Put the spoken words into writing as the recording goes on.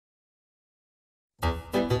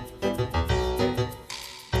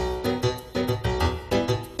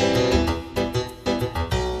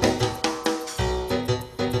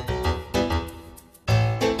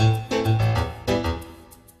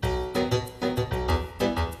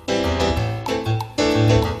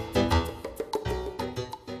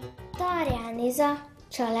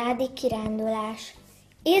Családi kirándulás.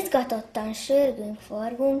 Izgatottan sürgünk,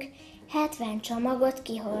 forgunk, 70 csomagot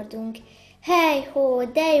kihordunk. Hej-hó,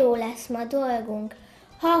 de jó lesz ma dolgunk,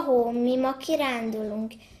 ha-hó, mi ma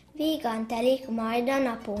kirándulunk, vígan telik majd a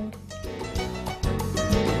napunk.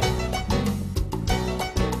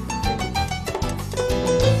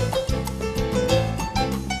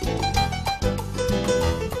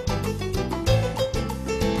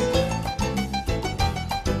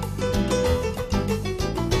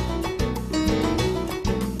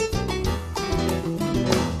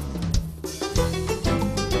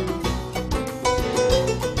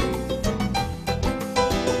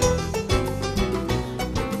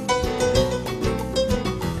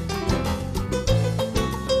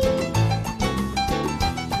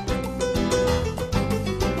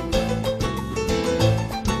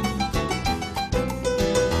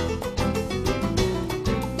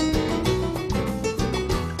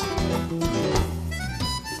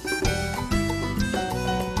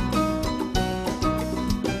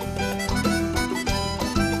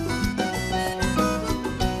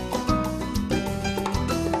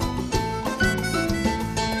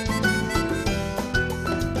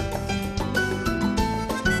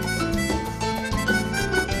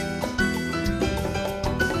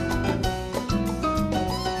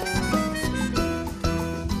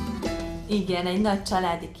 Igen, egy nagy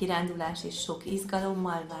családi kirándulás is sok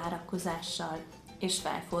izgalommal, várakozással és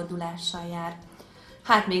felfordulással jár.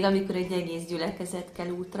 Hát még amikor egy egész gyülekezet kell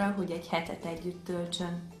útra, hogy egy hetet együtt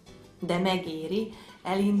töltsön. De megéri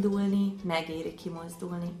elindulni, megéri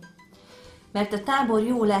kimozdulni. Mert a tábor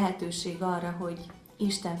jó lehetőség arra, hogy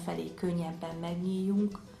Isten felé könnyebben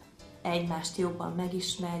megnyíljunk, egymást jobban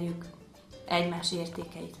megismerjük, egymás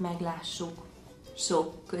értékeit meglássuk,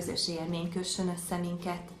 sok közös élmény kössön össze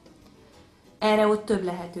minket. Erre ott több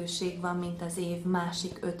lehetőség van, mint az év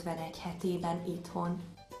másik 51 hetében itthon.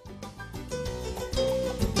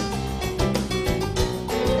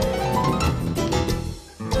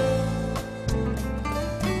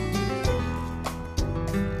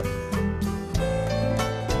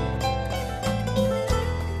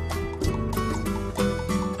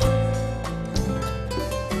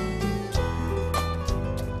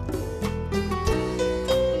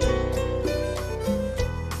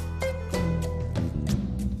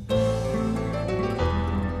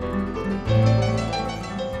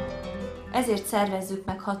 Ezért szervezzük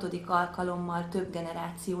meg 6. alkalommal több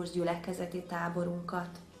generációs gyülekezeti táborunkat.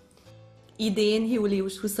 Idén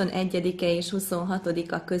július 21-e és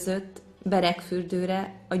 26-a között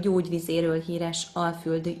Beregfürdőre, a gyógyvizéről híres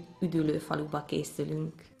alföldi üdülőfaluba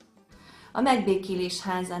készülünk. A Megbékélés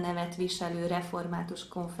Háza nevet viselő református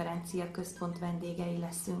konferencia központ vendégei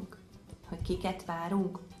leszünk. Hogy kiket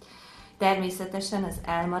várunk? Természetesen az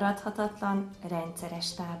elmaradhatatlan,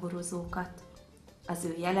 rendszeres táborozókat. Az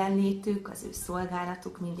ő jelenlétük, az ő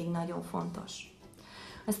szolgálatuk mindig nagyon fontos.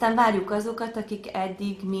 Aztán várjuk azokat, akik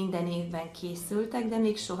eddig minden évben készültek, de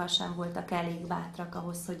még sohasem voltak elég bátrak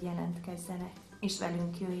ahhoz, hogy jelentkezzenek, és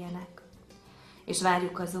velünk jöjjenek. És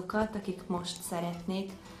várjuk azokat, akik most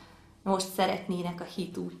szeretnének a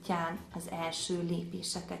hit útján az első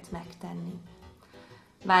lépéseket megtenni.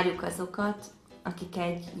 Várjuk azokat, akik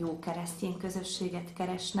egy jó keresztény közösséget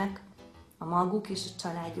keresnek a maguk és a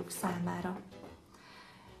családjuk számára.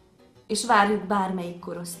 És várjuk bármelyik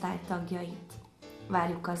korosztály tagjait.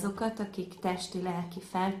 Várjuk azokat, akik testi-lelki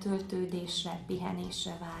feltöltődésre,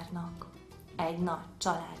 pihenésre várnak. Egy nagy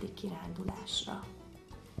családi kirándulásra.